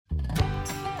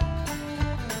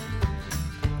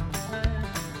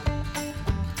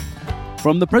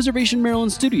From the Preservation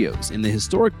Maryland studios in the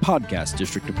historic podcast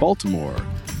district of Baltimore,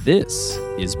 this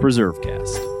is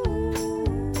PreserveCast.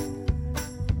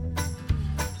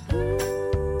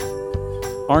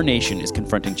 Our nation is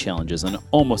confronting challenges on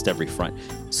almost every front.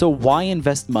 So why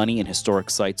invest money in historic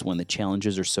sites when the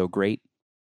challenges are so great?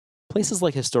 Places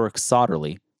like historic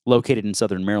Sodderly, located in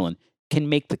southern Maryland, can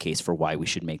make the case for why we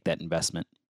should make that investment.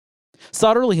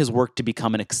 Sodderly has worked to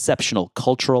become an exceptional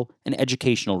cultural and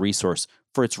educational resource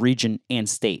for its region and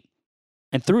state.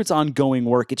 And through its ongoing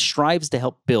work, it strives to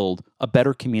help build a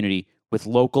better community with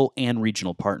local and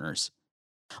regional partners.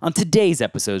 On today's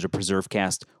episode of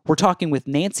PreserveCast, we're talking with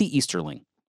Nancy Easterling,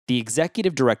 the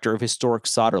Executive Director of Historic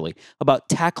Sodderly, about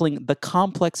tackling the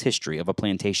complex history of a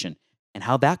plantation and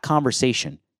how that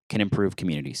conversation can improve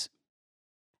communities.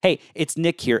 Hey, it's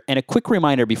Nick here, and a quick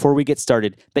reminder before we get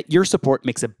started that your support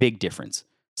makes a big difference.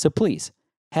 So please,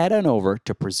 head on over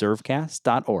to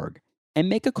preservecast.org and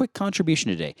make a quick contribution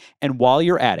today. And while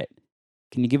you're at it,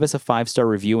 can you give us a 5-star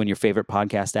review in your favorite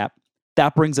podcast app?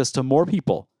 That brings us to more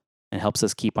people and helps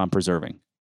us keep on preserving.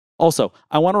 Also,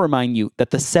 I want to remind you that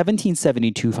the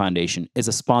 1772 Foundation is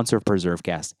a sponsor of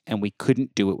PreserveCast, and we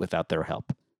couldn't do it without their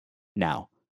help. Now,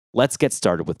 let's get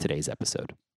started with today's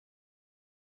episode.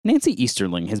 Nancy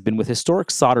Easterling has been with Historic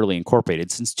Sodderly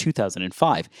Incorporated since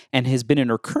 2005 and has been in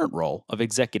her current role of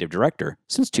Executive Director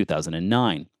since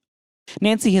 2009.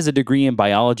 Nancy has a degree in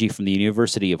biology from the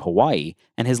University of Hawaii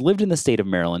and has lived in the state of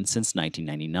Maryland since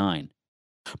 1999.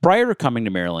 Prior to coming to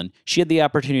Maryland, she had the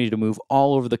opportunity to move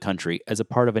all over the country as a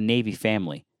part of a Navy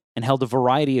family and held a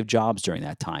variety of jobs during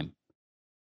that time.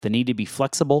 The need to be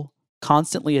flexible,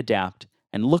 constantly adapt,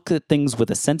 and look at things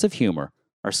with a sense of humor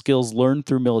are skills learned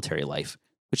through military life,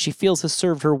 which she feels has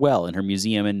served her well in her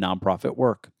museum and nonprofit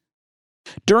work.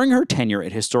 During her tenure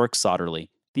at Historic Sodderly,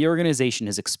 the organization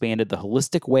has expanded the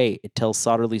holistic way it tells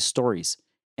Sodderly's stories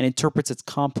and interprets its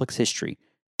complex history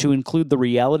to include the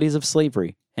realities of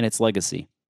slavery and its legacy.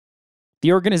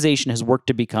 The organization has worked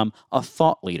to become a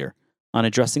thought leader on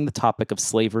addressing the topic of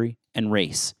slavery and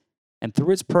race, and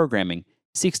through its programming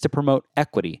seeks to promote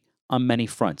equity on many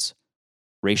fronts: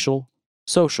 racial,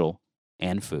 social,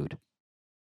 and food.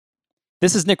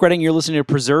 This is Nick Redding. You're listening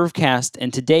to PreserveCast,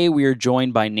 and today we are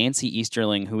joined by Nancy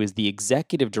Easterling, who is the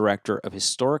Executive Director of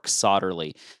Historic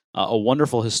Sodderly, a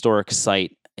wonderful historic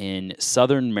site in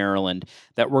southern Maryland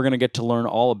that we're going to get to learn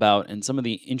all about and some of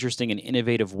the interesting and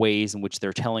innovative ways in which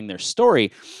they're telling their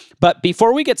story. But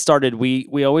before we get started,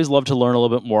 we always love to learn a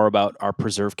little bit more about our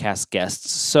PreserveCast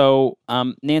guests. So,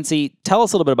 Nancy, tell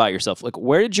us a little bit about yourself. Like,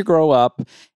 where did you grow up?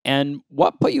 And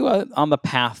what put you on the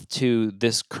path to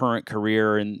this current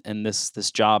career and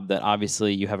this job that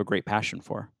obviously you have a great passion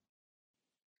for?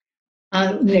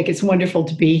 Nick, it's wonderful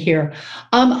to be here.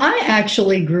 I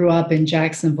actually grew up in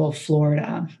Jacksonville,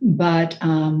 Florida, but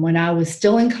when I was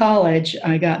still in college,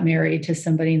 I got married to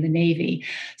somebody in the Navy.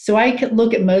 So I could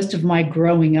look at most of my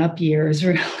growing up years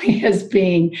really as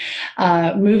being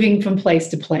moving from place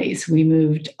to place. We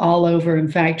moved all over. In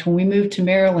fact, when we moved to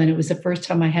Maryland, it was the first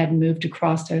time I hadn't moved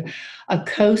across a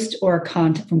coast or a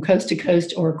continent, from coast to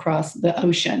coast or across the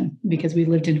ocean, because we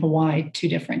lived in Hawaii 2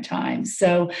 different times.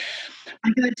 So I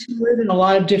got to live in a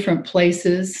lot of different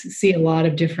places, see a lot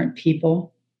of different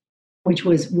people, which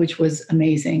was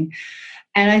amazing.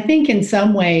 And I think in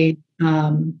some way,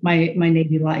 my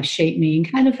Navy life shaped me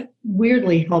and kind of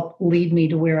weirdly helped lead me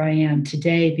to where I am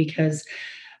today. Because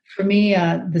for me,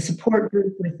 the support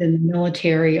group within the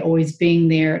military, always being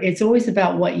there, it's always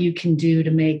about what you can do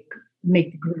to make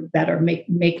the group better,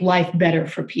 make life better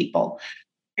for people.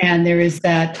 And there is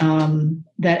that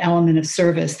element of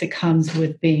service that comes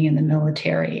with being in the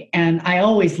military. And I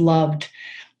always loved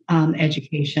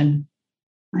education.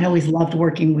 I loved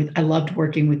working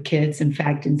with kids. In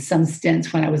fact, in some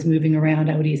stints when I was moving around,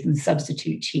 I would even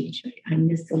substitute teach. I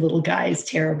missed the little guys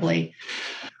terribly.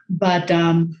 But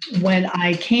when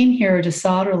I came here to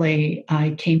Sodderly,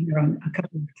 I came here on a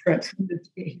couple of trips. We moved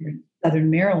here in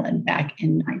southern Maryland back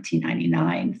in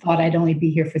 1999. Thought I'd only be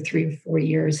here for 3 or 4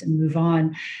 years and move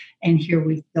on. And here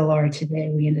we still are today.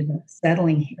 We ended up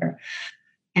settling here.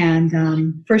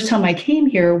 And first time I came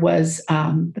here was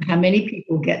how many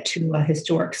people get to a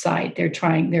historic site. They're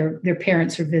trying, their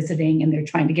parents are visiting and they're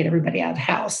trying to get everybody out of the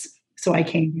house. So I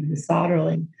came here to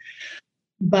Sodderly.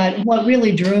 But what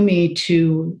really drew me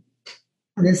to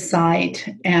this site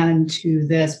and to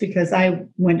this, because I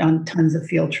went on tons of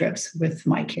field trips with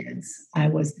my kids. I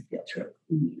was the field trip.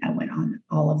 I went on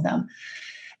all of them.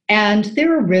 And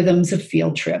there are rhythms of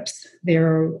field trips. There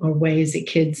are ways that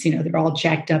kids, they're all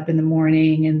jacked up in the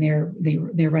morning and they're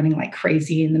running like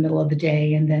crazy in the middle of the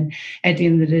day. And then at the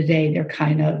end of the day, they're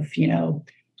kind of,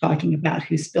 talking about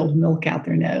who spilled milk out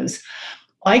their nose.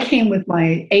 I came with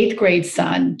my eighth grade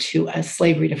son to a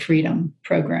Slavery to Freedom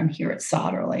program here at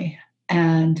Sauderley.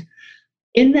 And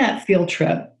in that field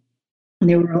trip,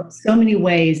 there were so many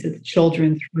ways that the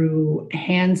children, through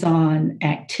hands-on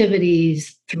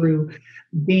activities, through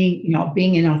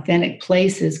being in authentic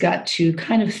places, got to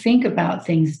kind of think about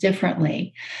things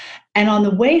differently. And on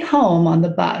the way home on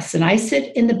the bus, and I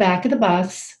sit in the back of the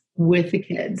bus with the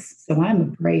kids, so I'm a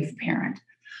brave parent.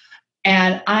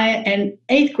 And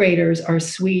eighth graders are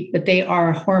sweet, but they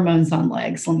are hormones on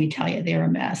legs. Let me tell you, they're a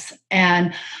mess.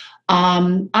 And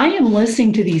I am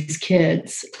listening to these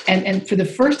kids, and for the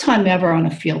first time ever on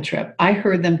a field trip, I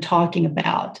heard them talking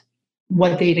about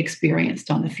what they'd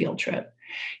experienced on the field trip.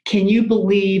 Can you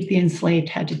believe the enslaved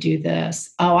had to do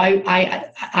this? Oh,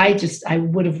 I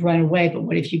would have run away, but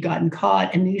what if you gotten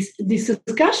caught? And these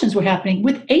discussions were happening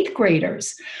with eighth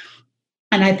graders,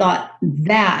 and I thought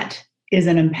that is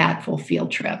an impactful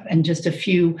field trip. And just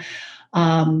about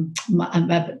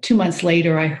 2 months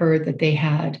later, I heard that they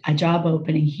had a job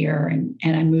opening here,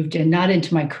 and I moved in, not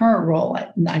into my current role.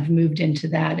 I've moved into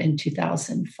that in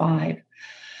 2005.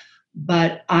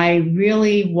 But I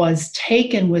really was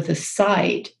taken with a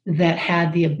site that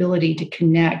had the ability to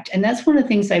connect. And that's one of the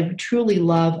things I truly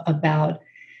love about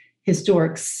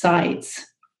historic sites,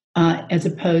 as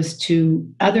opposed to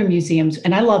other museums.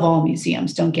 And I love all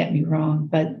museums, don't get me wrong,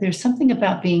 but there's something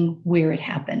about being where it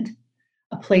happened,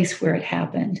 a place where it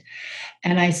happened.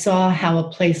 And I saw how a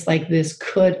place like this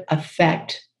could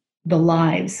affect the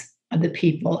lives of the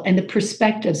people and the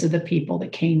perspectives of the people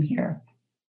that came here.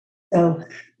 So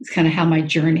it's kind of how my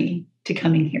journey to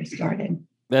coming here started.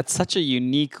 That's such a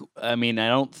unique, I mean, I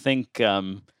don't think,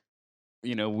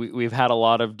 we've had a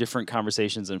lot of different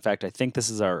conversations. In fact, I think this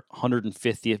is our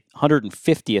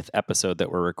 150th episode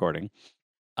that we're recording.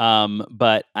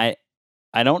 But I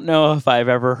don't know if I've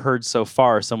ever heard so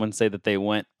far someone say that they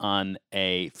went on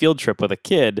a field trip with a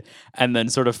kid and then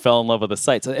sort of fell in love with the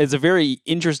site. So it's a very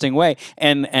interesting way,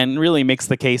 and really makes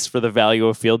the case for the value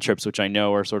of field trips, which I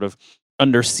know are sort of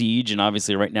under siege, and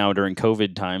obviously right now during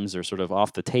COVID times are sort of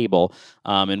off the table.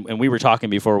 And we were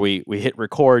talking before we hit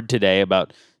record today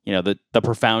about the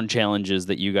profound challenges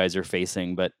that you guys are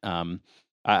facing. But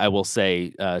I will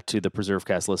say to the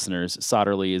PreserveCast listeners,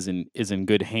 Sauderley is in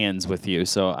good hands with you.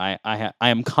 So I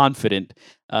am confident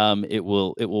it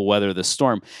will weather the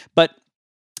storm. But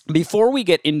before we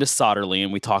get into Sauderley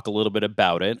and we talk a little bit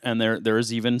about it, and there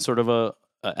is even sort of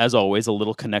as always, a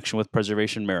little connection with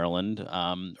Preservation Maryland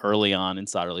early on in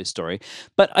Sauderley's story.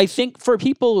 But I think for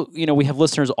people, we have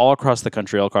listeners all across the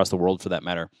country, all across the world for that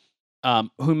matter,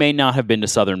 who may not have been to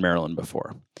Southern Maryland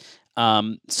before.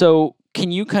 So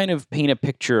can you kind of paint a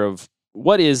picture of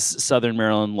what is Southern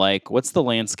Maryland like? What's the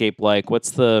landscape like?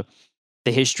 What's the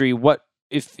history? What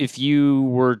if you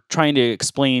were trying to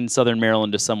explain Southern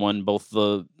Maryland to someone, both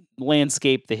the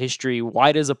landscape, the history,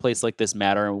 why does a place like this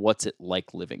matter, and what's it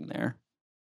like living there?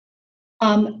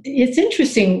 It's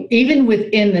interesting, even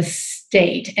within the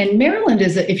state. And Maryland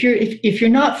is, if you're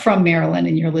not from Maryland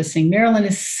and you're listening, Maryland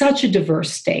is such a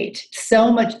diverse state,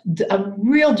 so much, a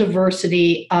real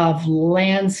diversity of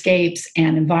landscapes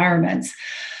and environments.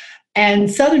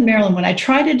 And Southern Maryland, when I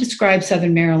try to describe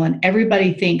Southern Maryland,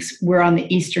 everybody thinks we're on the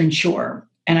Eastern Shore.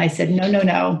 And I said,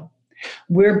 no.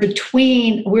 We're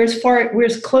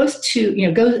as close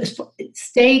to,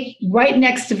 stay right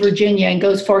next to Virginia and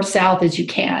go as far south as you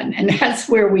can. And that's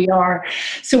where we are.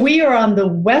 So we are on the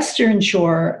western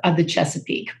shore of the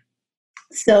Chesapeake.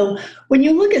 So when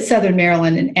you look at Southern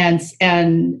Maryland, and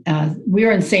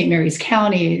we're in St. Mary's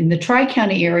County, in the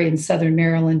Tri-County area in Southern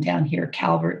Maryland, down here,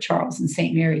 Calvert, Charles, and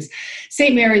St. Mary's.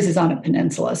 St. Mary's is on a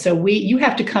peninsula, so you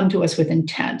have to come to us with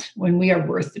intent when we are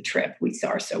worth the trip. We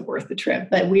are so worth the trip,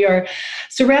 but we are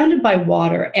surrounded by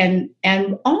water, and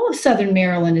all of Southern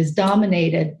Maryland is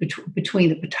dominated between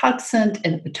the Patuxent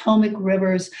and the Potomac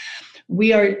rivers.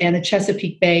 And the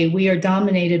Chesapeake Bay, we are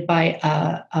dominated by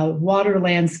a water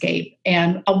landscape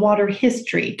and a water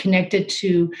history connected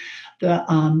to the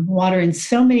water in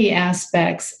so many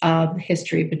aspects of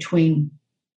history, between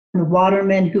the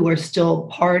watermen who are still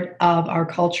part of our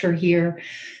culture here,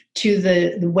 to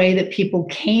the way that people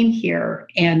came here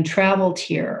and traveled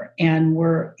here and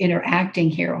were interacting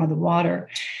here on the water.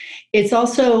 It's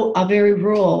also a very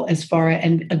rural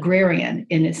and agrarian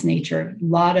in its nature. A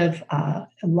lot of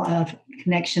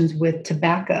connections with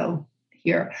tobacco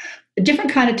here. A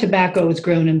different kind of tobacco was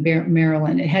grown in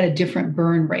Maryland. It had a different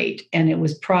burn rate, and it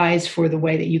was prized for the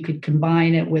way that you could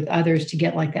combine it with others to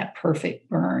get like that perfect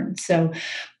burn. So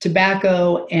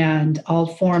tobacco and all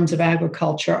forms of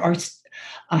agriculture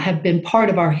have been part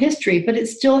of our history, but it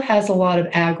still has a lot of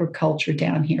agriculture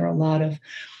down here, a lot of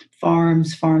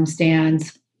farms, farm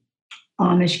stands,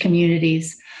 Amish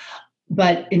communities.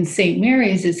 But in St.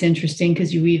 Mary's, it's interesting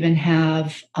because you even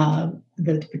have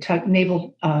the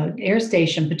Naval Air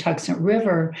Station, Patuxent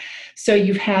River. So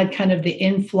you've had kind of the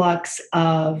influx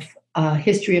of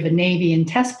history of a Navy and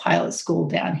test pilot school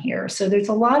down here. So there's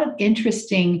a lot of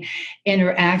interesting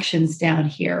interactions down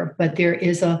here, but there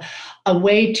is a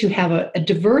way to have a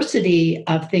diversity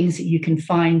of things that you can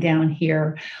find down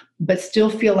here, but still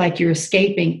feel like you're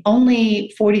escaping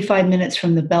only 45 minutes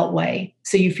from the Beltway.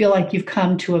 So you feel like you've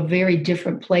come to a very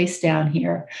different place down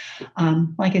here.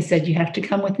 Like I said, you have to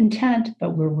come with intent,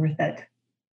 but we're worth it.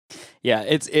 Yeah,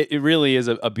 it really is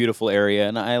a beautiful area,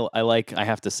 and I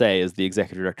have to say, as the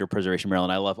executive director of Preservation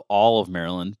Maryland, I love all of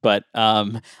Maryland, but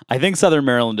I think Southern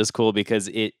Maryland is cool because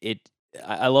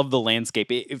I love the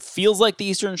landscape. It feels like the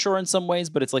Eastern Shore in some ways,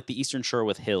 but it's like the Eastern Shore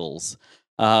with hills.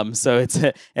 So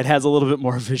it has a little bit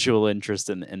more visual interest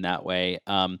in that way.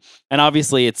 And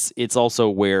obviously it's also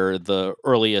where the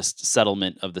earliest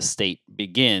settlement of the state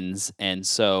begins, and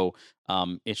so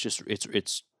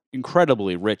it's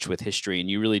incredibly rich with history, and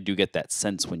you really do get that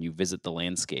sense when you visit the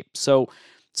landscape. So,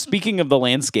 speaking of the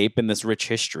landscape and this rich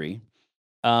history,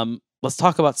 let's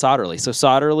talk about Sodderly. So,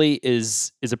 Sodderly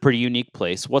is a pretty unique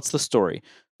place. What's the story?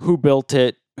 Who built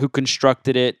it? Who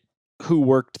constructed it? Who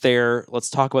worked there? Let's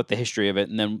talk about the history of it,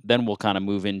 and then we'll kind of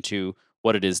move into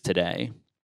what it is today.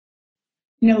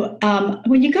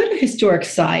 When you go to historic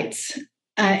sites,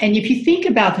 and if you think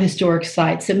about the historic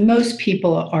sites that most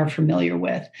people are familiar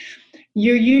with,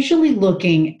 you're usually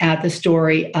looking at the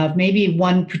story of maybe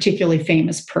one particularly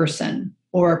famous person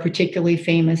or a particularly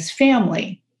famous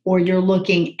family, or you're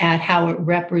looking at how it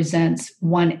represents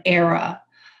one era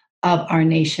of our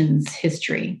nation's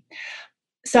history.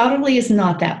 Sodderly is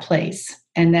not that place.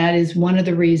 And that is one of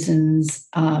the reasons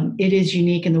it is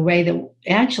unique in the way that it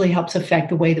actually helps affect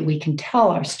the way that we can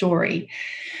tell our story.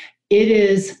 It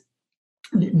is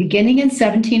beginning in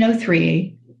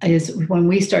 1703 is when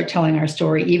we start telling our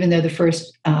story, even though the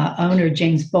first owner,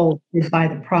 James Bolt, did buy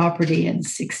the property in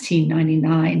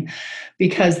 1699,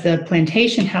 because the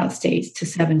plantation house dates to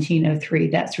 1703.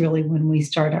 That's really when we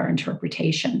start our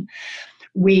interpretation.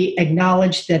 We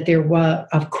acknowledge that there were,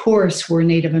 of course, were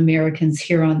Native Americans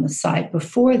here on the site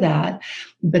before that,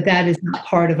 but that is not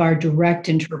part of our direct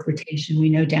interpretation. We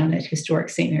know down at historic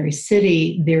St. Mary's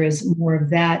City, there is more of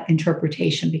that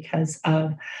interpretation because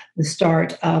of the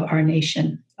start of our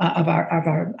nation, of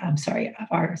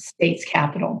our state's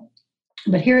capital.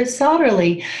 But here at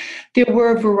Sodderly, there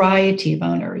were a variety of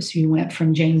owners. You went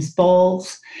from James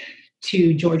Bowles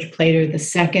to George Plater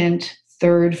II,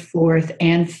 third, fourth,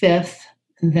 and fifth.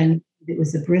 And then it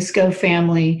was the Briscoe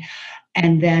family.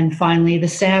 And then finally, the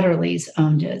Satterleys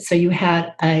owned it. So you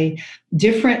had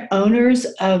different owners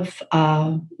of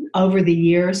over the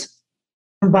years.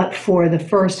 But for the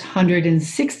first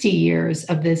 160 years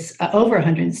of this, over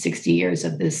 160 years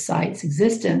of this site's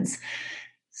existence,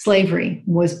 slavery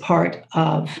was part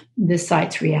of this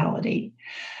site's reality.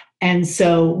 And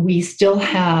so we still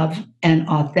have an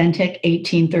authentic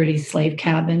 1830s slave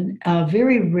cabin, a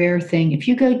very rare thing. If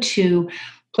you go to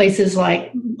places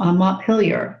like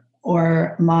Montpelier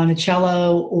or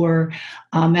Monticello or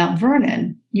Mount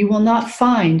Vernon, you will not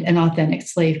find an authentic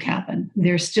slave cabin.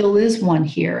 There still is one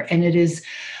here, and it is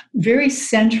very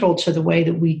central to the way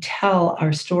that we tell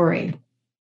our story.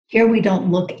 Here we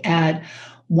don't look at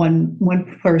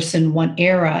one person, one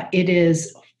era. It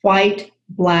is white,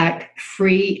 Black,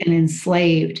 free, and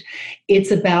enslaved.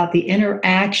 It's about the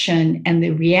interaction and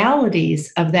the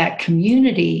realities of that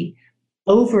community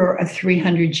over a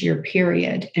 300-year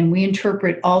period. And we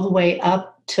interpret all the way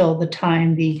up till the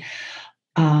time the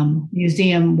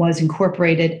museum was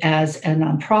incorporated as a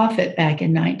nonprofit back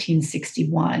in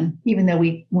 1961, even though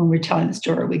when we're telling the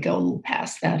story, we go a little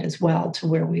past that as well to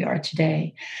where we are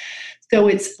today. So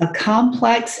it's a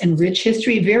complex and rich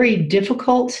history, very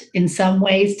difficult in some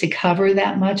ways to cover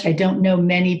that much. I don't know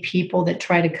many people that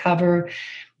try to cover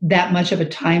that much of a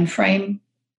time frame,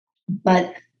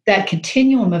 but that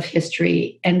continuum of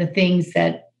history and the things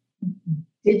that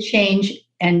did change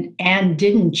and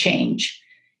didn't change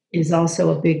is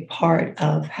also a big part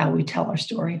of how we tell our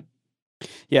story.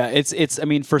 Yeah, it's. I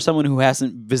mean, for someone who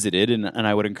hasn't visited, and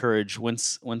I would encourage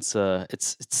once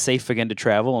it's safe again to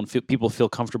travel and people feel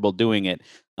comfortable doing it,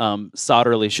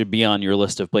 Sodderly should be on your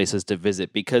list of places to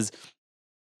visit because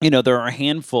there are a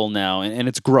handful now, and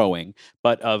it's growing,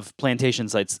 but of plantation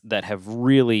sites that have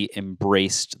really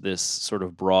embraced this sort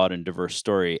of broad and diverse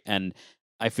story. And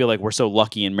I feel like we're so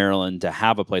lucky in Maryland to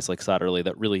have a place like Sotterly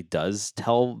that really does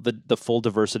tell the full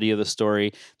diversity of the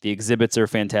story. The exhibits are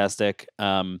fantastic,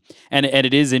 and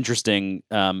it is interesting.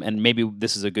 And maybe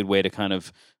this is a good way to kind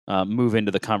of move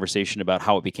into the conversation about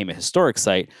how it became a historic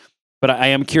site. But I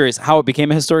am curious how it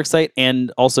became a historic site,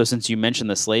 and also since you mentioned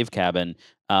the slave cabin,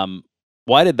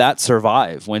 why did that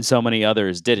survive when so many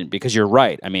others didn't? Because you're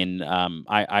right. I mean,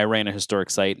 I ran a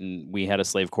historic site, and we had a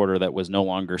slave quarter that was no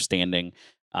longer standing.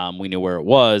 We knew where it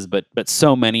was, but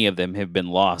so many of them have been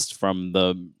lost, from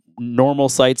the normal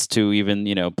sites to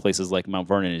even places like Mount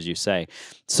Vernon, as you say.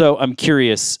 So I'm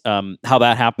curious how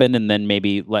that happened, and then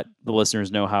maybe let the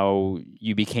listeners know how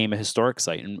you became a historic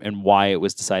site, and why it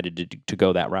was decided to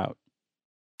go that route.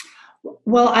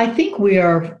 Well, I think we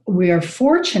are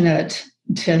fortunate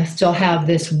to still have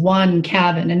this one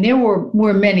cabin, and there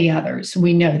were many others.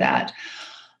 We know that.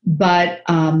 But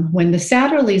when the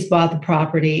Satterleys bought the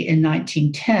property in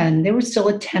 1910, there was still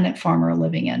a tenant farmer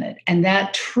living in it, and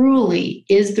that truly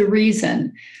is the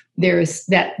reason there's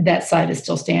that site is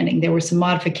still standing. There were some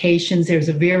modifications. There's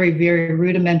a very, very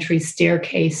rudimentary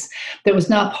staircase that was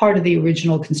not part of the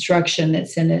original construction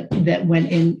that's in it, that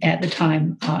went in at the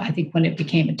time, I think, when it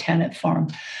became a tenant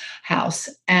farmhouse.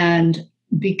 And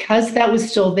because that was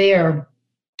still there,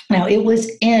 now it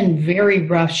was in very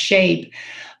rough shape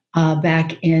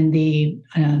back in the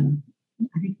I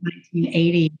think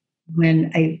 1980,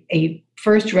 when a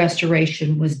first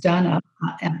restoration was done up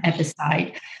at the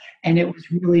site, and it was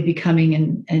really becoming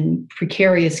in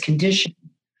precarious condition.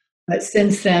 But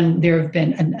since then, there have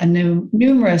been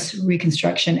numerous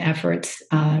reconstruction efforts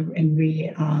and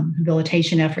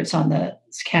rehabilitation efforts on the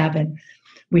cabin.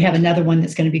 We have another one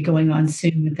that's going to be going on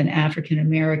soon with an African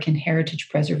American Heritage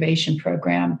Preservation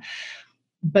Program.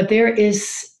 But there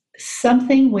is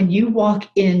something when you walk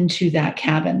into that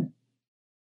cabin,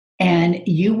 and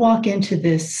you walk into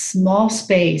this small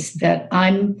space that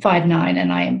I'm 5'9",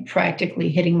 and I am practically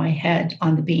hitting my head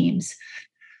on the beams.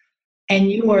 And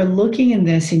you are looking in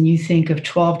this, and you think of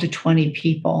 12 to 20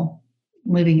 people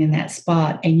living in that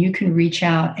spot, and you can reach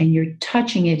out and you're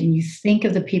touching it, and you think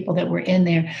of the people that were in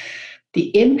there.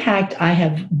 The impact I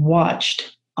have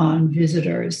watched on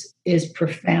visitors is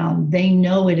profound. They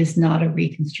know it is not a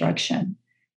reconstruction.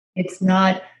 It's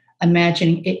not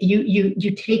imagining it.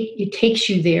 It takes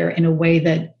you there in a way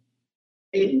that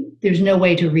there's no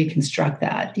way to reconstruct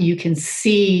that. You can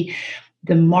see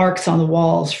the marks on the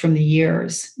walls from the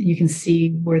years. You can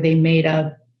see where they made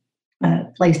a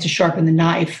place to sharpen the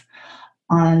knife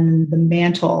on the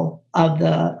mantle of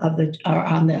the or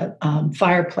on the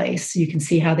fireplace. You can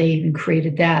see how they even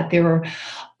created that. There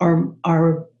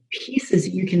are pieces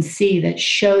you can see that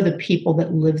show the people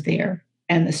that live there,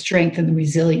 and the strength and the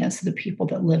resilience of the people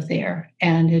that live there.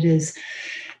 And it is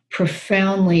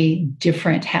profoundly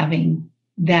different having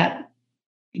that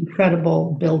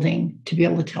incredible building to be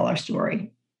able to tell our story.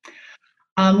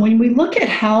 When we look at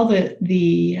how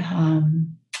the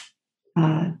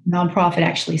nonprofit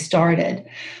actually started,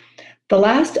 the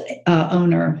last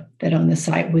owner that owned the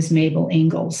site was Mabel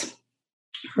Ingalls.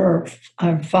 Her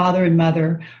father and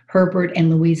mother, Herbert and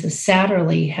Louisa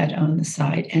Satterly, had owned the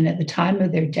site, and at the time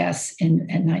of their deaths in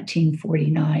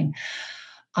 1949,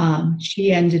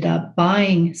 she ended up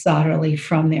buying Satterly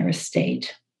from their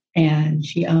estate, and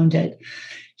she owned it.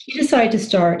 She decided to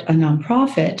start a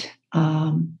nonprofit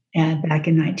and back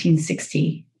in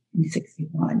 1960 and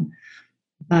 61,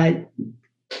 but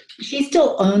she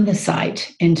still owned the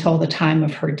site until the time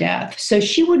of her death. So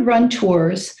she would run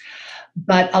tours,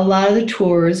 but a lot of the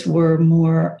tours were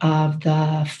more of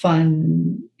the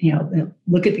fun,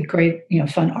 look at the great,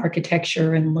 fun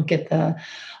architecture, and look at the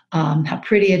how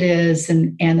pretty it is,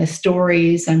 and the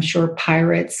stories. I'm sure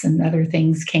pirates and other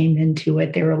things came into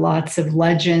it. There were lots of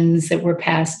legends that were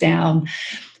passed down.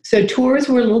 So tours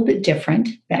were a little bit different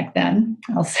back then.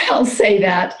 I'll say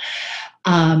that.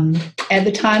 At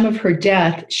the time of her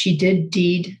death, she did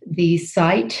deed the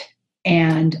site,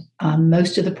 and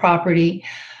most of the property,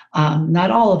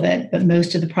 not all of it, but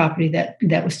most of the property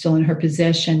that was still in her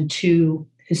possession, to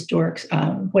historic,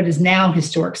 what is now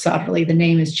Historic Sotterly. The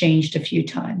name has changed a few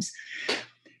times.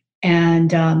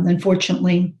 And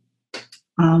unfortunately,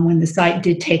 when the site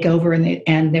did take over,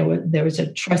 and there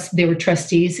were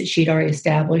trustees that she'd already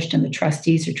established, and the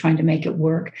trustees are trying to make it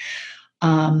work.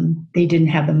 They didn't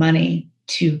have the money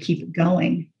to keep it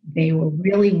going. They were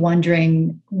really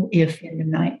wondering if in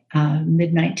the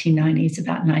mid-1990s,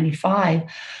 about 95,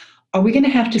 are we going to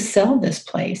have to sell this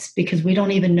place because we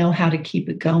don't even know how to keep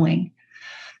it going?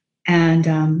 And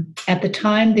at the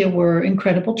time, there were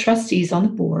incredible trustees on the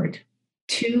board.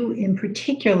 Two in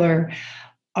particular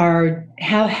have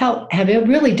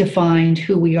really defined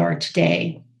who we are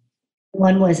today.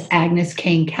 One was Agnes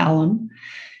Kane Callum.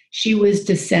 She was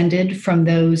descended from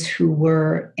those who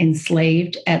were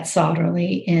enslaved at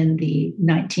Sotterley in the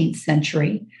 19th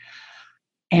century.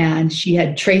 And she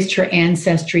had traced her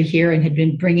ancestry here and had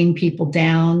been bringing people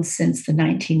down since the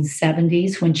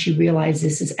 1970s when she realized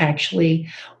this is actually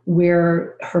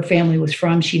where her family was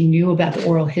from. She knew about the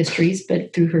oral histories,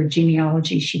 but through her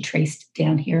genealogy, she traced it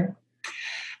down here.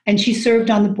 And she served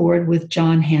on the board with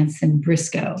John Hanson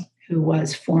Briscoe, who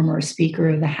was former Speaker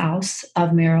of the House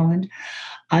of Maryland,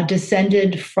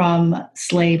 descended from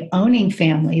slave owning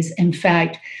families. In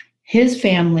fact, his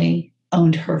family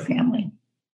owned her family.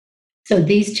 So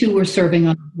these two were serving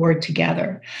on the board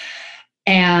together.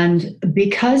 And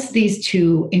because these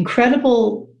two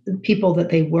incredible people that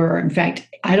they were, in fact,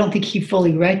 I don't think he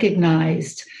fully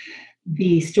recognized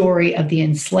the story of the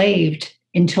enslaved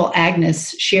until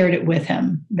Agnes shared it with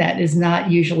him. That is not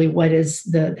usually what is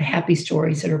the happy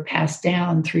stories that are passed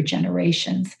down through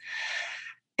generations.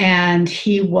 And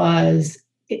he was,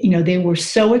 they were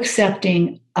so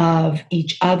accepting of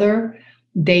each other.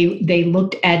 They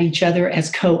looked at each other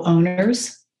as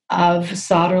co-owners of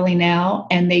Sotterley now,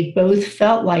 and they both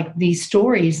felt like these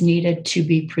stories needed to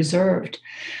be preserved.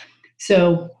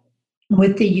 So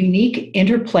with the unique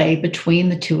interplay between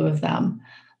the two of them,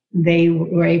 they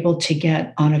were able to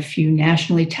get on a few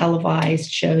nationally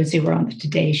televised shows. They were on the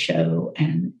Today Show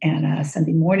and a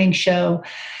Sunday morning show.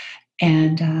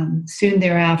 And soon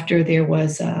thereafter, there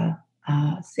was a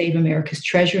Save America's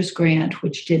Treasures grant,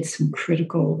 which did some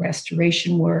critical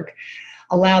restoration work,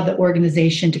 allowed the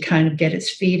organization to kind of get its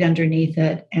feet underneath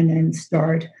it, and then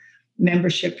start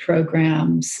membership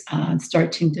programs,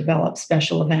 start to develop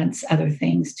special events, other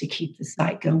things to keep the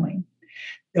site going.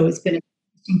 So it's been an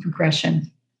interesting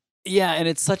progression. Yeah, and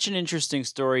it's such an interesting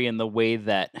story in the way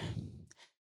that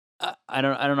I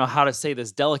don't know how to say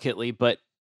this delicately, but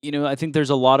I think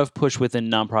there's a lot of push within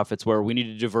nonprofits where we need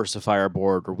to diversify our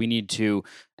board or we need to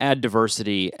add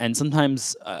diversity. And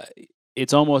sometimes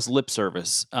it's almost lip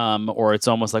service, or it's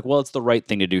almost like, well, it's the right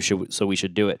thing to do, so we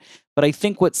should do it. But I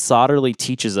think what Sotterley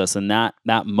teaches us in that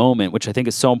moment, which I think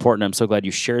is so important, I'm so glad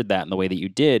you shared that in the way that you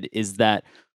did, is that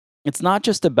it's not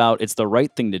just about it's the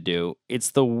right thing to do.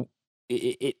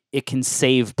 It can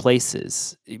save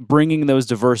places. Bringing those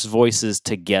diverse voices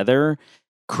together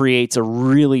creates a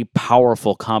really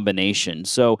powerful combination.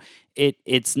 So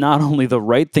it's not only the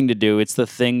right thing to do, it's the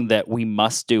thing that we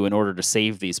must do in order to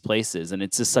save these places. And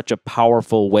it's just such a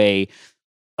powerful way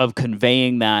of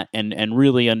conveying that, and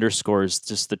really underscores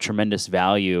just the tremendous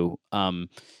value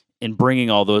in bringing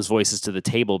all those voices to the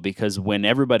table, because when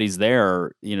everybody's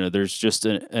there, there's just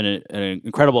an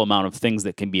incredible amount of things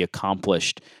that can be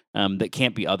accomplished that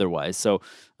can't be otherwise. So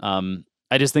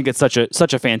I just think it's such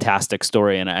a fantastic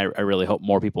story, and I really hope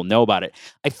more people know about it.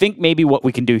 I think maybe what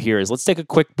we can do here is let's take a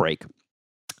quick break.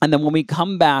 And then when we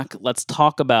come back, let's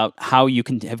talk about how you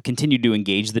can have continued to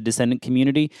engage the descendant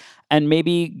community, and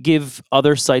maybe give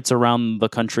other sites around the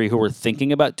country who are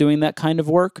thinking about doing that kind of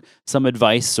work some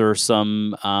advice or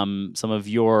some of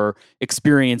your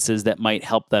experiences that might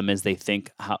help them as they think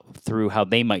through how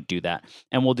they might do that.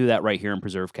 And we'll do that right here in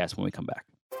PreserveCast when we come back.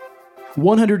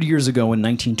 100 years ago in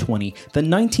 1920, the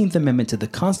 19th Amendment to the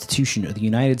Constitution of the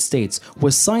United States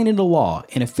was signed into law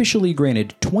and officially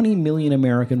granted 20 million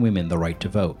American women the right to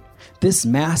vote. This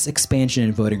mass expansion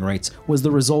in voting rights was the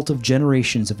result of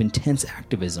generations of intense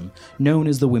activism known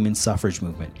as the women's suffrage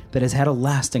movement that has had a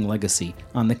lasting legacy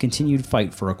on the continued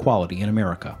fight for equality in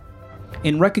America.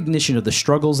 In recognition of the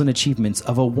struggles and achievements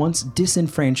of a once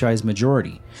disenfranchised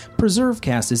majority,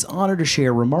 PreserveCast is honored to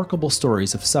share remarkable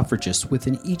stories of suffragists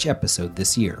within each episode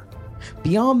this year.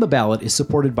 Beyond the Ballot is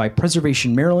supported by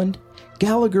Preservation Maryland,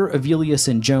 Gallagher, Avelius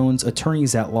 & Jones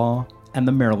Attorneys at Law, and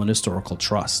the Maryland Historical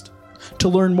Trust. To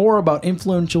learn more about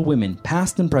influential women,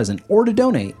 past and present, or to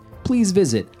donate, please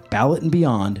visit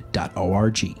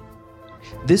ballotandbeyond.org.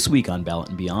 This week on Ballot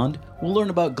and Beyond, we'll learn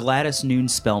about Gladys Noon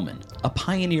Spellman, a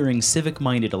pioneering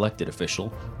civic-minded elected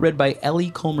official, read by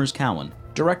Ellie Colmers-Cowan,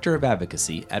 Director of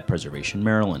Advocacy at Preservation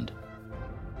Maryland.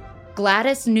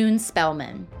 Gladys Noon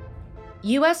Spellman.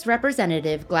 U.S.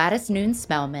 Representative Gladys Noon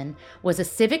Spellman was a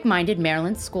civic-minded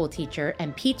Maryland schoolteacher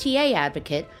and PTA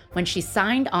advocate when she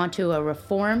signed onto a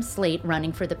reform slate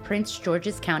running for the Prince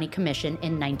George's County Commission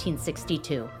in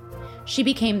 1962. She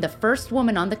became the first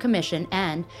woman on the commission,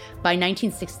 and by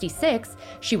 1966,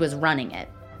 she was running it.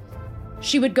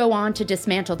 She would go on to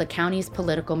dismantle the county's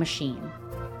political machine.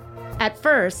 At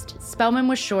first, Spellman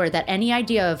was sure that any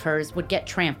idea of hers would get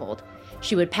trampled.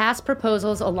 She would pass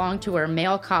proposals along to her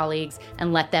male colleagues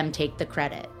and let them take the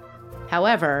credit.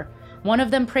 However, one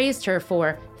of them praised her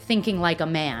for thinking like a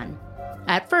man.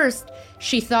 At first,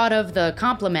 she thought of the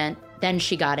compliment Then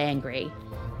she got angry.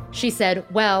 She said,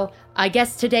 "Well, I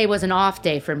guess today was an off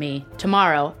day for me.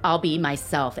 Tomorrow, I'll be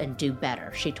myself and do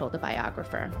better," she told the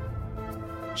biographer.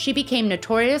 She became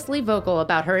notoriously vocal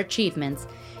about her achievements,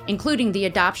 including the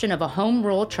adoption of a home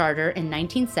rule charter in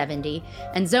 1970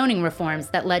 and zoning reforms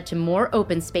that led to more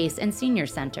open space and senior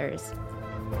centers.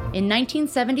 In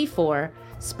 1974,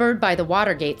 spurred by the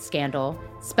Watergate scandal,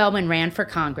 Spelman ran for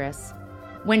Congress.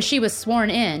 When she was sworn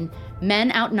in,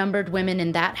 men outnumbered women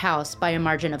in that House by a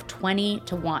margin of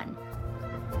 20-1.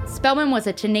 Spelman was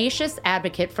a tenacious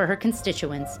advocate for her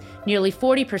constituents, nearly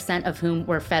 40% of whom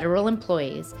were federal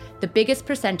employees, the biggest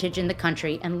percentage in the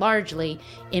country and largely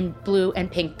in blue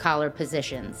and pink collar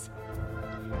positions.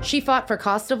 She fought for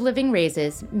cost of living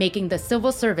raises, making the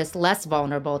civil service less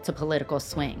vulnerable to political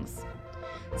swings.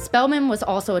 Spelman was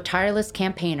also a tireless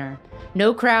campaigner.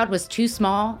 No crowd was too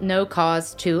small, no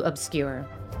cause too obscure.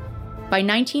 By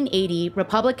 1980,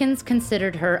 Republicans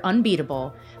considered her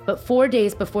unbeatable, but 4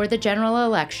 days before the general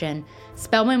election,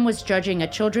 Spelman was judging a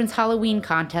children's Halloween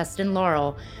contest in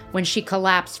Laurel when she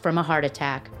collapsed from a heart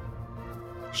attack.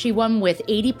 She won with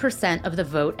 80% of the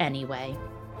vote anyway.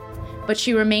 But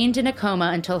she remained in a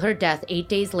coma until her death 8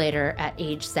 days later at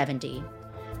age 70.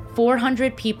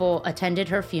 400 people attended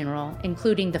her funeral,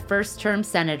 including the first-term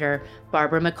Senator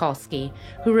Barbara Mikulski,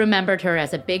 who remembered her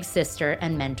as a big sister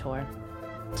and mentor.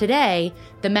 Today,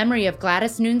 the memory of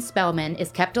Gladys Noon Spelman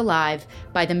is kept alive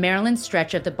by the Maryland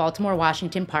stretch of the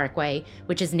Baltimore-Washington Parkway,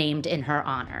 which is named in her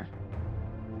honor.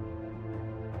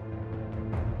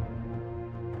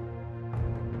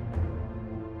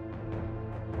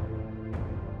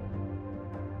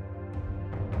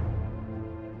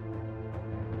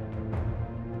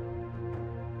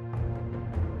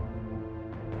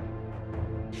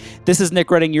 This is Nick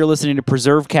Redding. You're listening to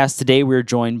PreserveCast. Today, we're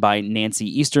joined by Nancy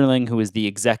Easterling, who is the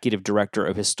Executive Director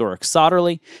of Historic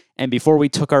Sodderly. And before we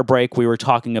took our break, we were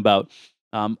talking about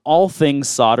all things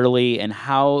Sodderly and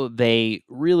how they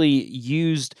really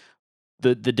used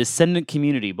the descendant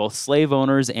community, both slave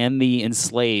owners and the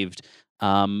enslaved,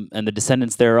 and the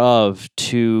descendants thereof,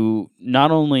 to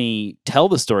not only tell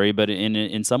the story, but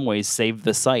in some ways save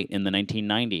the site in the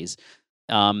 1990s.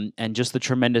 And just the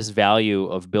tremendous value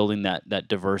of building that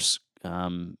diverse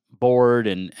board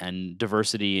and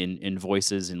diversity in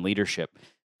voices and leadership.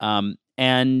 But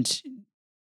the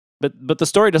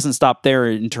story doesn't stop there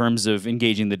in terms of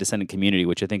engaging the descendant community,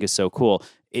 which I think is so cool.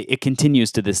 It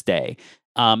continues to this day.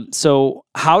 So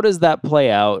how does that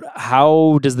play out?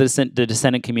 How does the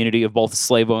descendant community of both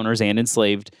slave owners and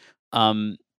enslaved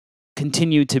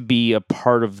continue to be a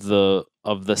part of the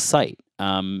site?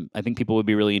 I think people would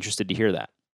be really interested to hear that.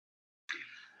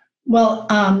 Well,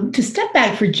 to step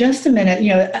back for just a minute,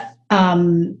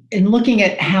 in looking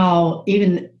at how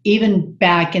even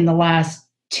back in the last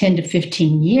 10 to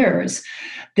 15 years,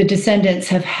 the descendants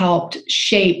have helped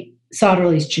shape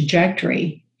Sodderly's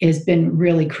trajectory has been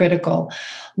really critical.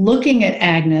 Looking at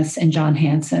Agnes and John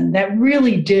Hanson, that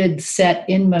really did set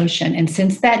in motion. And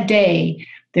since that day,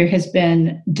 there have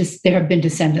been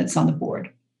descendants on the board.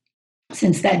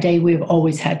 Since that day, we've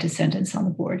always had descendants on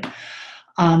the board.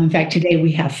 In fact, today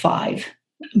we have 5.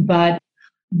 But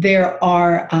there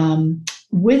are,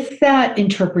 with that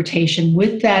interpretation,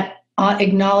 with that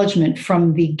acknowledgement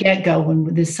from the get-go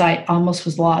when the site almost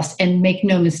was lost, and make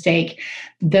no mistake,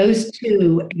 those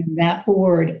two and that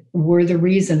board were the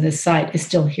reason this site is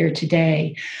still here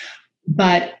today.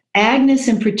 But Agnes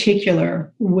in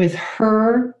particular, with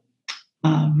her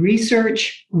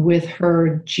research, with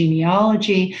her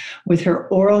genealogy, with her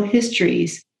oral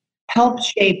histories, helped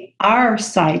shape our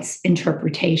site's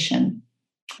interpretation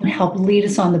and helped lead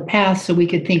us on the path so we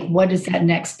could think, what does that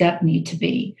next step need to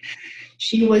be?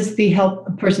 She was the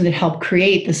person that helped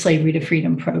create the Slavery to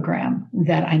Freedom program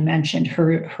that I mentioned.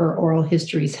 Her oral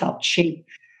histories helped shape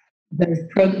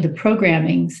the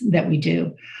programmings that we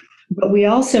do. But we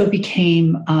also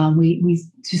became, we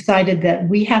decided that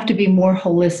we have to be more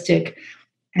holistic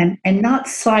and not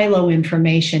silo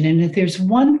information. And if there's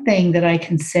one thing that I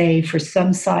can say for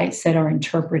some sites that are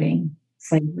interpreting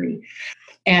slavery,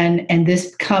 and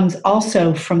this comes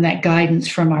also from that guidance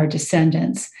from our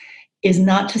descendants, is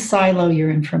not to silo your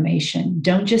information.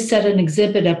 Don't just set an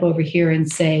exhibit up over here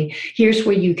and say, here's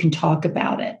where you can talk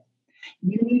about it.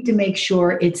 You need to make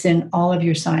sure it's in all of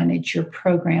your signage, your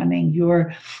programming,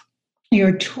 your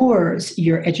tours,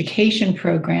 your education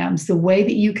programs, the way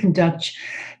that you conduct,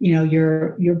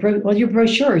 your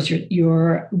brochures,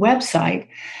 your website.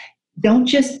 Don't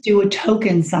just do a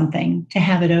token something to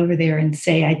have it over there and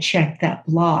say, I checked that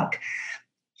block.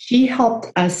 She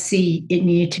helped us see it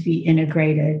needed to be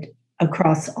integrated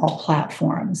across all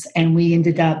platforms. And we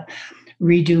ended up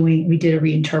We did a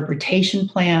reinterpretation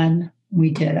plan.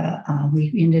 We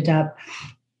ended up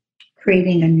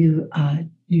creating a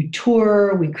new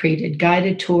tour. We created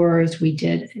guided tours. We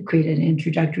created an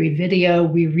introductory video.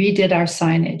 We redid our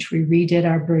signage. We redid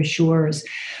our brochures.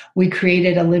 We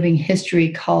created a living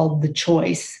history called The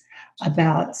Choice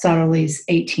about Sotterly's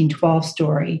 1812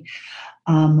 story.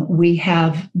 We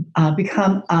have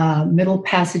become a Middle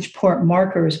Passage Port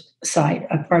Markers site,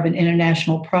 a part of an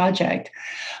international project.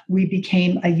 We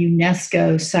became a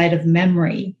UNESCO site of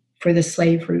memory for the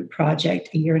Slave Route Project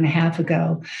a year and a half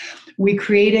ago. We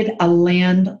created a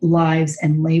Land, Lives,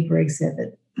 and Labor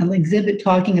exhibit, an exhibit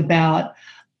talking about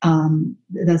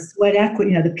the sweat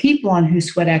equity, the people on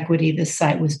whose sweat equity this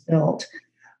site was built.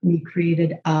 We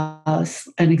created an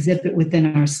exhibit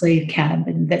within our slave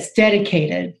cabin that's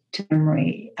dedicated to the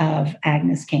memory of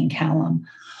Agnes Kane Callum.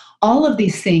 All of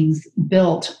these things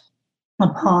built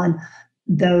upon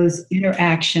those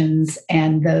interactions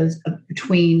and those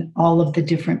between all of the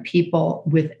different people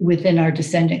within our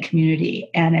descendant community.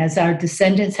 And as our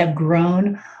descendants have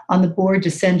grown on the board,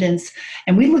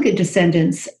 and we look at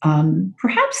descendants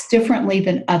perhaps differently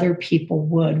than other people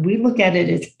would. We look at it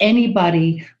as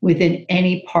anybody within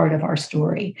any part of our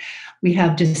story. We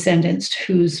have descendants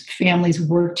whose families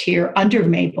worked here under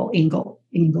Mabel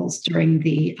Ingalls during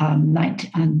the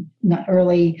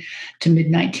early to mid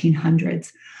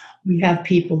 1900s. We have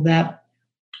people that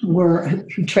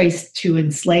who traced to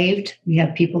enslaved. We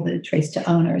have people that traced to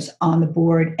owners on the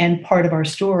board and part of our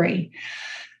story.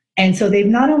 And so they've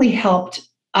not only helped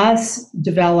us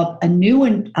develop a new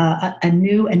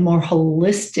and more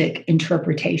holistic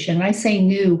interpretation. And I say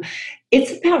new,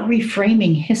 it's about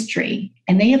reframing history.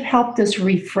 And they have helped us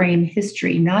reframe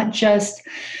history, not just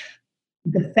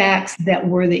the facts that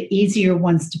were the easier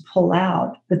ones to pull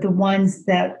out, but the ones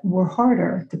that were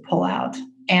harder to pull out.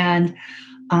 And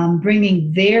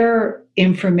bringing their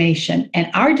information. And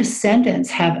our descendants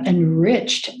have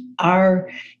enriched our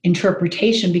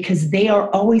interpretation because they are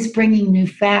always bringing new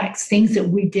facts, things that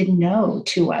we didn't know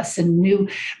to us, and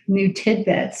new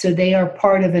tidbits. So they are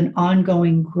part of an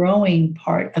ongoing, growing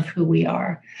part of who we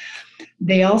are.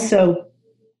 They also,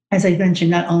 as I mentioned,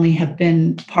 not only have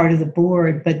been part of the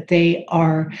board, but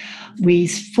we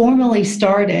formally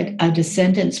started a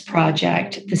Descendants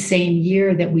project the same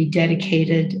year that we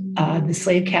dedicated the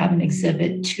Slave Cabin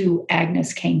exhibit to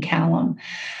Agnes Kane Callum.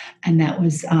 And that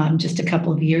was just a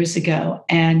couple of years ago.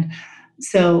 And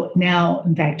so now,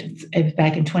 in fact, it was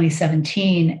back in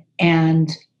 2017,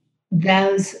 and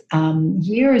those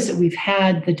years that we've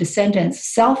had the descendants,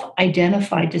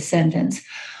 self-identified descendants,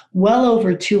 well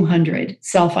over 200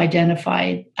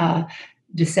 self-identified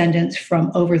descendants from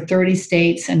over 30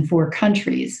 states and 4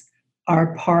 countries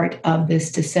are part of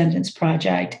this Descendants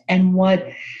project. And what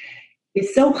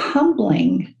is so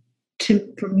humbling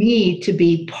for me to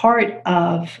be part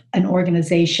of an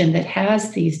organization that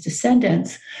has these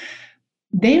descendants,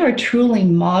 they are truly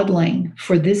modeling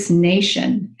for this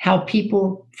nation how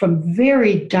people from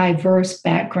very diverse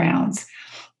backgrounds,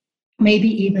 maybe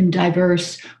even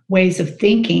diverse ways of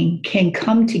thinking, can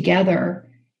come together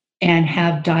and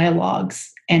have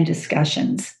dialogues and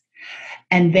discussions.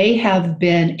 And they have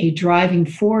been a driving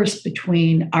force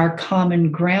between our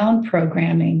Common Ground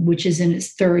programming, which is in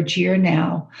its 3rd year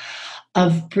now,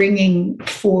 of bringing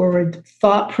forward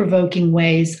thought-provoking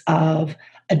ways of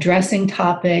addressing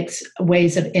topics,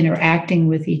 ways of interacting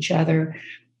with each other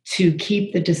to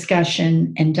keep the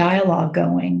discussion and dialogue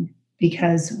going,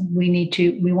 because we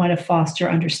want to foster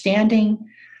understanding,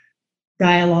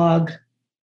 dialogue,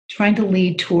 trying to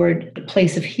lead toward a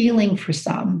place of healing for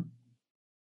some.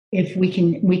 If we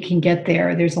can get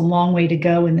there, there's a long way to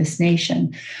go in this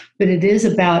nation, but it is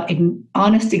about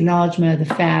honest acknowledgement of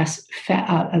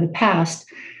the past,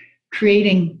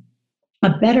 creating a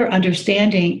better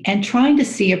understanding and trying to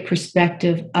see a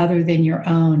perspective other than your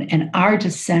own. And our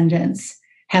descendants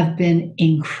have been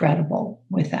incredible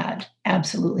with that,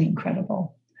 absolutely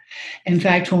incredible. In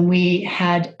fact, when we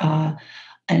had a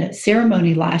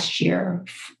ceremony last year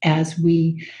as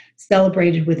we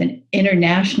celebrated with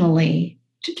internationally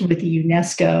with the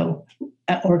UNESCO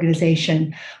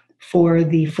organization for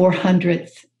the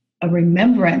 400th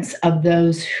remembrance of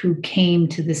those who came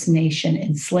to this nation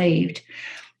enslaved.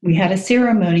 We had a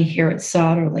ceremony here at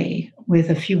Sotterly with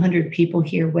a few hundred people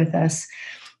here with us,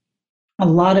 a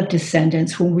lot of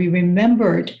descendants, when we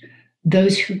remembered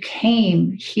those who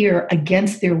came here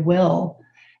against their will,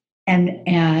 and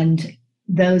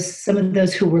some of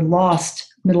those who were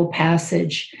lost Middle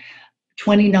Passage,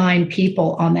 29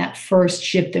 people on that first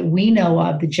ship that we know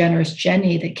of, the Generous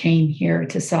Jenny, that came here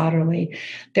to Sotterley,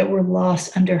 that were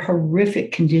lost under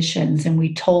horrific conditions. And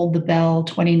we tolled the bell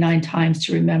 29 times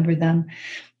to remember them.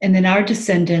 And then our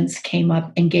descendants came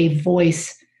up and gave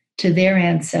voice to their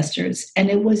ancestors.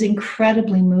 And it was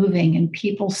incredibly moving. And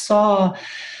people saw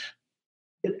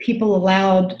that people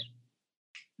allowed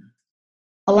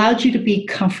you to be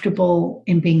comfortable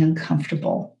in being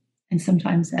uncomfortable. And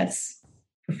sometimes that's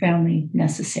profoundly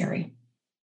necessary.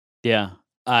 Yeah.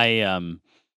 I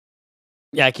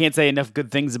can't say enough good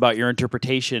things about your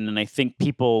interpretation, and I think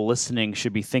people listening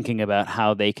should be thinking about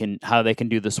how they can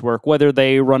do this work, whether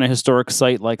they run a historic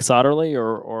site like Sotterley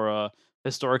or a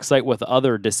historic site with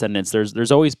other descendants.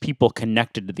 There's always people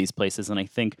connected to these places, and I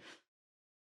think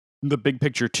the big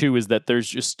picture too is that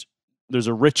there's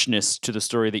a richness to the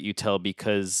story that you tell,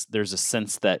 because there's a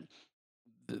sense that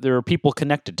there are people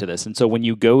connected to this. And so when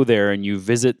you go there and you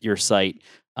visit your site,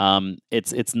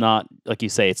 it's not, like you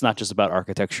say, it's not just about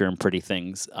architecture and pretty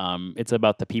things. It's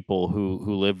about the people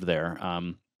who lived there,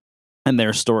 and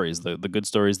their stories, the good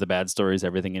stories, the bad stories,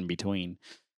 everything in between.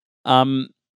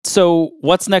 So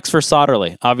what's next for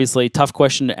Sotterley? Obviously, tough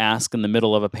question to ask in the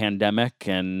middle of a pandemic,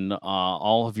 and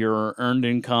all of your earned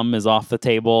income is off the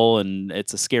table, and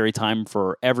it's a scary time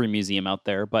for every museum out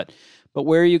there. But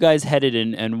where are you guys headed,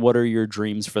 and what are your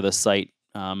dreams for the site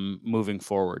moving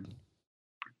forward?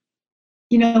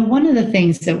 One of the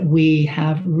things that we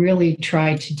have really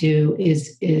tried to do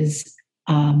is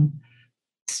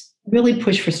really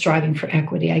push for striving for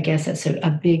equity. I guess that's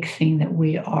a big thing that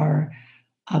we are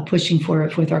pushing for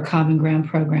with our Common Ground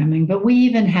programming. But we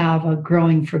even have a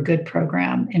Growing for Good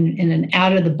program, and in an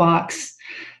out-of-the-box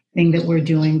thing that we're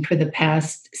doing for the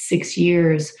past 6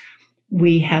 years.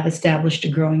 We have established a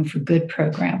Growing for Good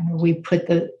program where we put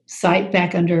the site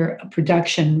back under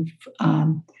production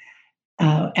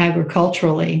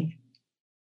agriculturally,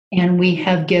 and we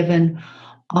have given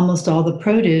almost all the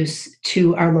produce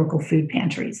to our local food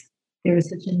pantries. There is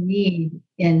such a need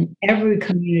in every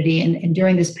community, and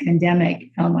during this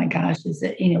pandemic, oh my gosh, is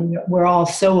that we're all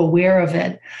so aware of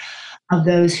it, of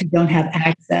those who don't have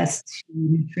access to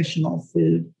nutritional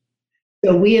food.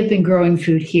 So we have been growing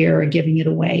food here and giving it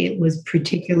away. It was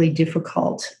particularly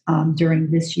difficult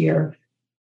during this year.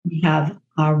 We have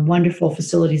our wonderful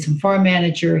facilities and farm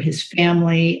manager, his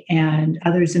family, and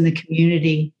others in the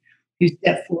community who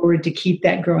stepped forward to keep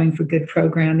that Growing for Good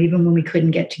program, even when we couldn't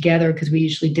get together, because we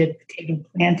usually did potato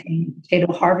planting,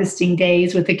 potato harvesting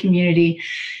days with the community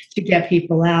to get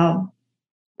people out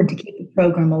and to keep the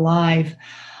program alive.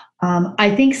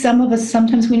 I think some of us,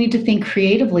 sometimes we need to think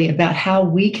creatively about how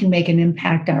we can make an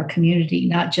impact on our community,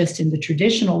 not just in the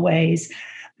traditional ways,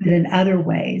 but in other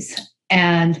ways.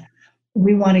 And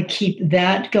we want to keep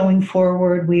that going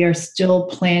forward. We are still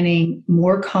planning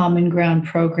more Common Ground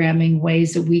programming,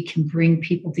 ways that we can bring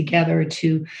people together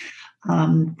to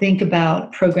think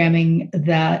about programming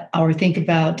think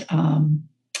about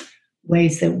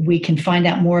ways that we can find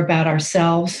out more about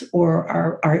ourselves or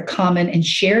our common and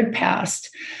shared past.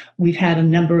 We've had a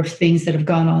number of things that have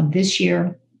gone on this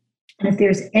year. And if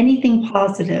there's anything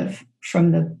positive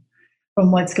from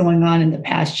what's going on in the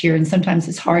past year, and sometimes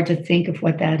it's hard to think of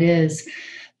what that is,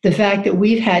 the fact that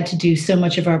we've had to do so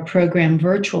much of our program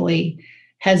virtually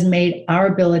has made our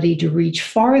ability to reach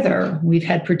farther. We've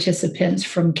had participants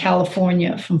from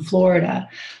California, from Florida,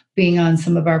 being on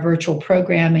some of our virtual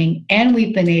programming, and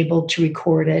we've been able to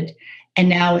record it, and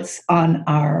now it's on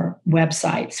our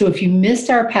website. So if you missed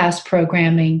our past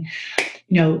programming,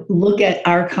 look at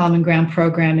our Common Ground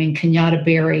programming. Kenyatta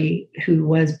Berry, who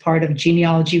was part of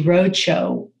Genealogy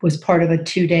Roadshow, was part of a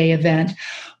 2-day event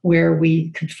where we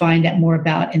could find out more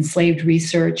about enslaved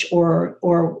research or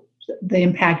the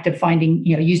impact of finding,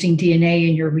 using DNA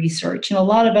in your research, and a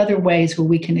lot of other ways where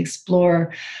we can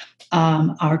explore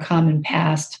our common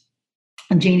past.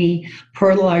 Jeannie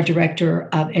Perl, our Director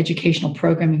of Educational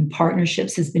Programming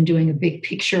Partnerships, has been doing a big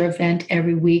picture event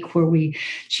every week where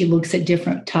she looks at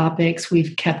different topics.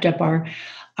 We've kept up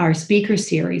our speaker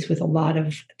series with a lot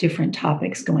of different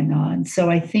topics going on. So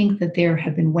I think that there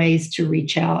have been ways to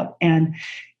reach out and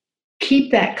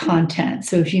keep that content.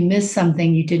 So if you miss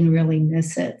something, you didn't really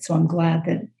miss it. So I'm glad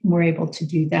that we're able to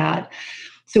do that.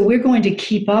 So we're going to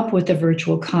keep up with the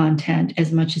virtual content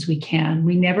as much as we can.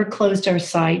 We never closed our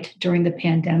site during the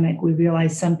pandemic. We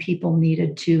realized some people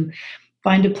needed to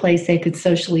find a place they could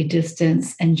socially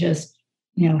distance and just,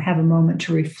 have a moment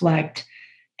to reflect.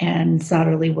 And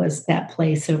Sotterley was that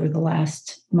place over the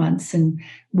last months and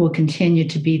will continue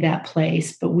to be that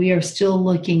place. But we are still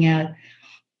looking at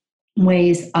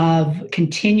ways of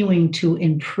continuing to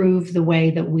improve the way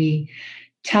that we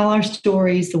tell our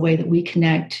stories the way that we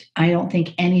connect. I don't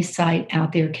think any site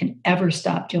out there can ever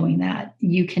stop doing that.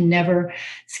 You can never,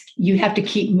 you have to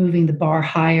keep moving the bar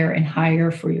higher and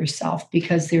higher for yourself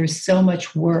because there's so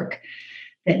much work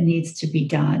that needs to be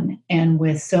done. And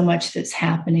with so much that's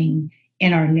happening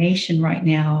in our nation right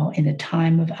now in a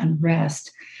time of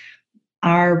unrest,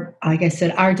 like I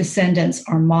said, our descendants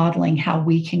are modeling how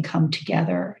we can come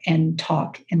together and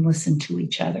talk and listen to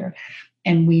each other.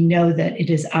 And we know that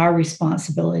it is our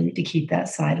responsibility to keep that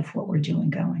side of what we're doing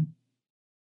going.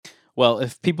 Well,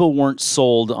 if people weren't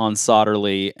sold on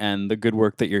Solderly and the good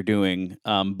work that you're doing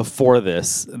before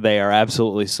this, they are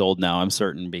absolutely sold now, I'm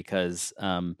certain, because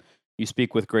you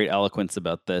speak with great eloquence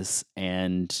about this,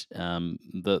 and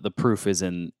the proof is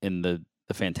in the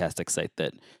fantastic site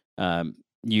that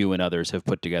you and others have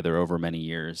put together over many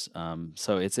years.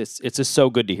 So it's just so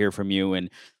good to hear from you,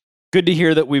 and good to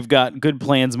hear that we've got good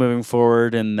plans moving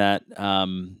forward, and that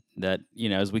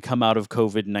as we come out of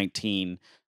COVID-19,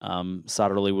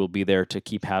 Solderly will be there to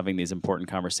keep having these important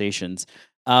conversations.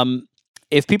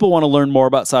 If people want to learn more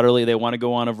about Solderly, they want to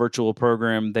go on a virtual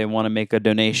program, they want to make a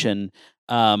donation,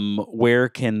 where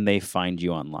can they find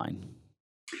you online?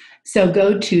 So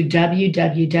go to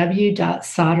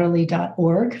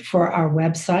www.solderly.org for our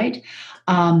website.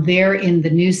 There in the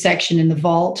news section in the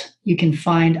vault, you can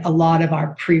find a lot of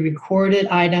our pre-recorded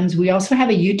items. We also have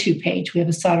a YouTube page. We have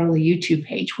a Solderly YouTube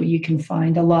page where you can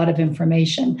find a lot of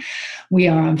information. We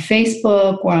are on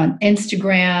Facebook, we're on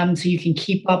Instagram, so you can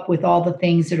keep up with all the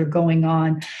things that are going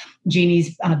on.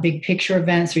 Jeannie's big picture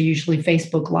events are usually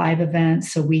Facebook Live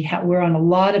events. So we're on a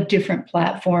lot of different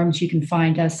platforms. You can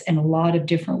find us in a lot of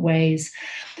different ways.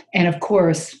 And of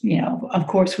course,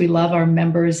 we love our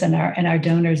members and our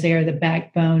donors. They are the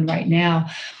backbone right now.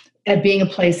 At being a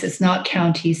place that's not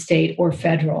county, state, or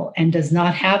federal and does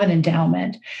not have an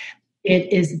endowment,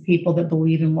 it is the people that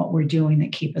believe in what we're doing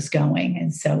that keep us going.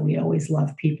 And so we always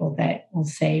love people that will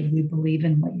say, we believe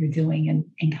in what you're doing, and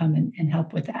come and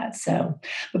help with that. So,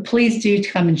 but please do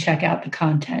come and check out the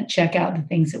content, check out the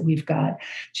things that we've got,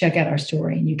 check out our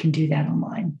story, and you can do that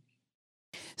online.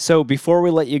 So before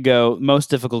we let you go, most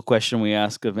difficult question we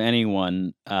ask of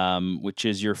anyone, which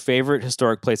is your favorite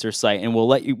historic place or site, and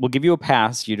we'll give you a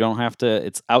pass. You don't have to.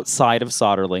 It's outside of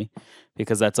Solderly,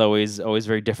 because that's always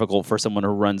very difficult for someone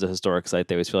who runs a historic site.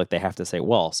 They always feel like they have to say,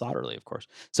 well, Solderly, of course.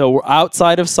 So we're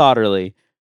outside of Solderly,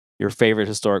 your favorite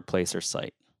historic place or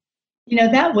site.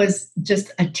 That was just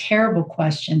a terrible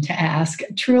question to ask.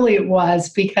 Truly it was,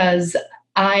 because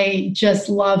I just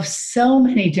love so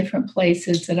many different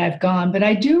places that I've gone. But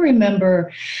I do remember,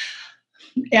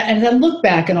 as I look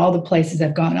back at all the places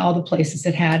I've gone, all the places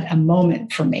that had a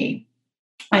moment for me,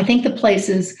 I think the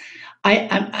places,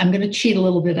 I'm going to cheat a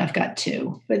little bit. I've got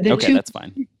two. But okay, that's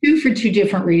fine. Two for two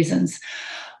different reasons.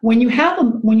 When you have a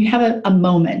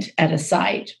moment at a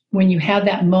site, when you have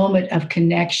that moment of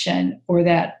connection, or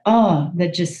that or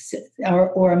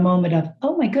a moment of,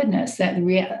 oh my goodness, that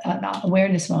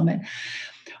awareness moment.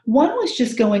 One was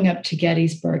just going up to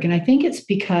Gettysburg, and I think it's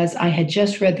because I had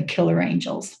just read The Killer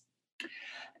Angels.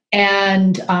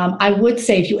 And I would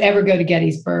say, if you ever go to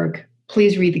Gettysburg,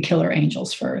 please read The Killer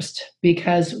Angels first,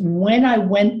 because when I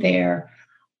went there,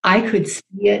 I could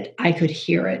see it, I could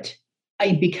hear it.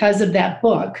 Because of that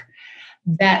book,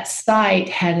 that site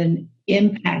had an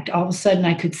impact. All of a sudden,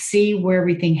 I could see where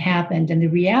everything happened, and the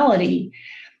reality,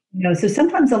 so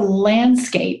sometimes a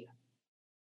landscape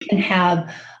can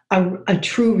have a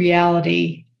true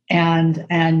reality,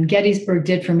 and Gettysburg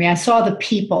did for me. I saw the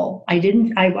people. I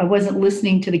wasn't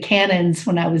listening to the cannons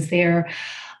when I was there.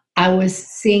 I was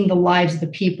seeing the lives of the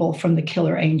people from The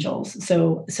Killer Angels.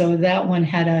 So that one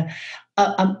had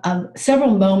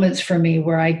several moments for me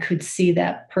where I could see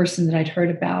that person that I'd heard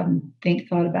about and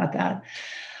thought about that.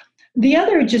 The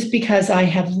other, just because I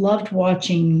have loved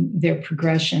watching their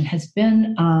progression, has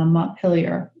been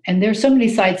Montpelier. And there's so many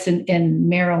sites in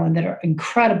Maryland that are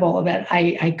incredible that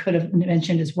I could have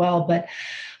mentioned as well. But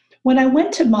when I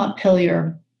went to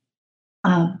Montpelier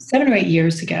 7 or 8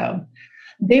 years ago,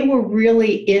 they were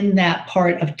really in that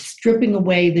part of stripping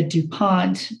away the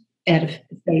DuPont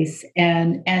edifice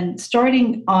and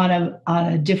starting on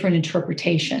a different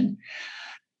interpretation.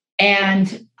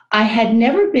 And I had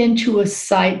never been to a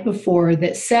site before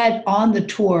that said on the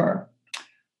tour,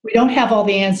 we don't have all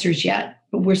the answers yet,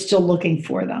 but we're still looking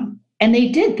for them. And they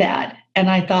did that. And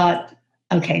I thought,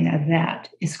 okay, now that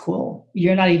is cool.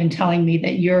 You're not even telling me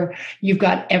that you've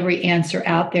got every answer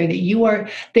out there, that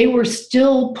they were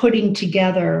still putting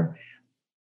together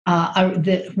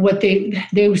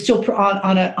they were still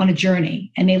on a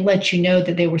journey, and they let you know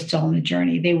that they were still on a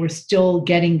journey. They were still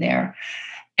getting there.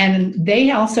 And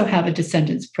they also have a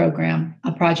descendants program,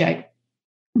 a project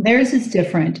Theirs is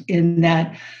different in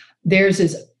that theirs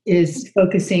is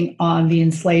focusing on the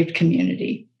enslaved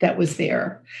community that was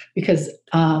there because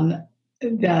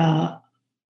the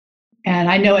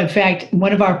and I know, in fact,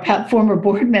 one of our former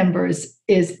board members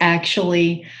is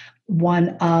actually one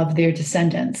of their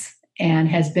descendants and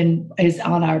is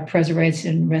on our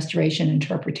preservation, restoration,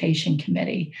 interpretation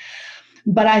committee.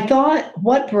 But I thought,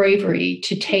 what bravery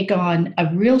to take on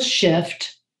a real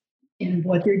shift in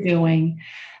what they're doing,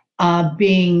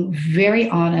 being very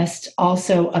honest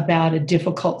also about a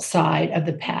difficult side of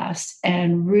the past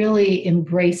and really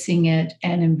embracing it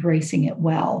and embracing it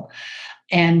well,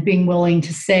 and being willing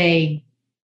to say,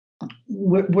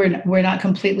 we're not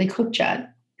completely cooked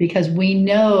yet, because we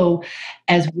know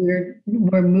as we're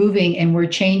moving and we're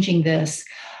changing this,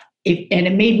 and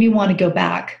it made me want to go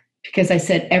back, because I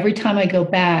said, every time I go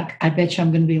back, I bet you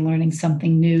I'm going to be learning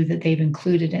something new that they've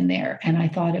included in there. And I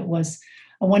thought it was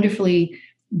a wonderfully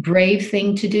brave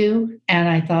thing to do. And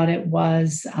I thought it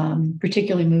was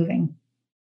particularly moving.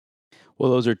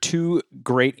 Well, those are two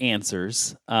great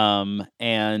answers.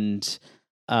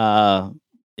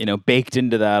 Baked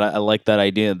into that, I like that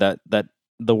idea that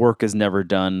the work is never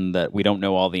done, that we don't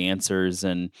know all the answers.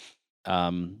 And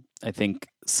I think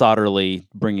Soderly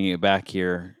bringing it back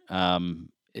here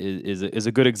is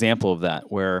a good example of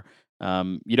that, where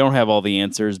you don't have all the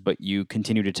answers, but you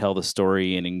continue to tell the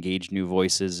story and engage new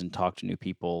voices and talk to new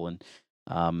people. And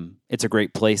it's a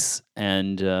great place.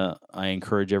 And I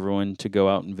encourage everyone to go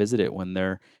out and visit it when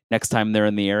next time they're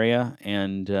in the area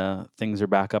and things are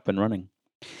back up and running.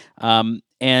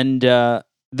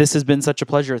 This has been such a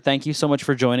pleasure. Thank you so much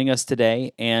for joining us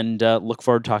today, and look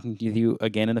forward to talking to you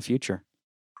again in the future.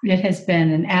 It has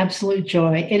been an absolute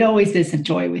joy. It always is a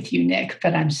joy with you, Nick,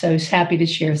 but I'm so happy to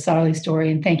share Soderly's story,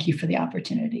 and thank you for the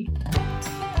opportunity.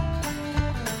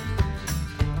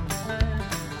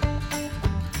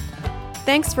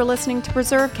 Thanks for listening to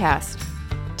PreserveCast.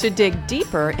 To dig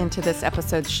deeper into this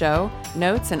episode's show,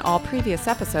 notes, and all previous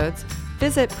episodes,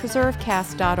 visit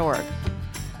preservecast.org.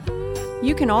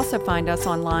 You can also find us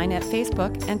online at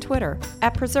Facebook and Twitter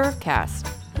at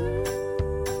PreserveCast.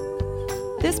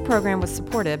 This program was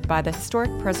supported by the Historic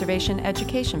Preservation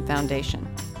Education Foundation.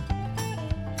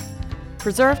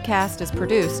 PreserveCast is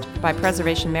produced by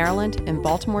Preservation Maryland in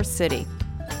Baltimore City.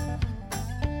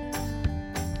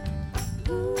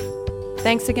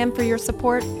 Thanks again for your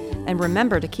support, and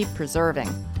remember to keep preserving.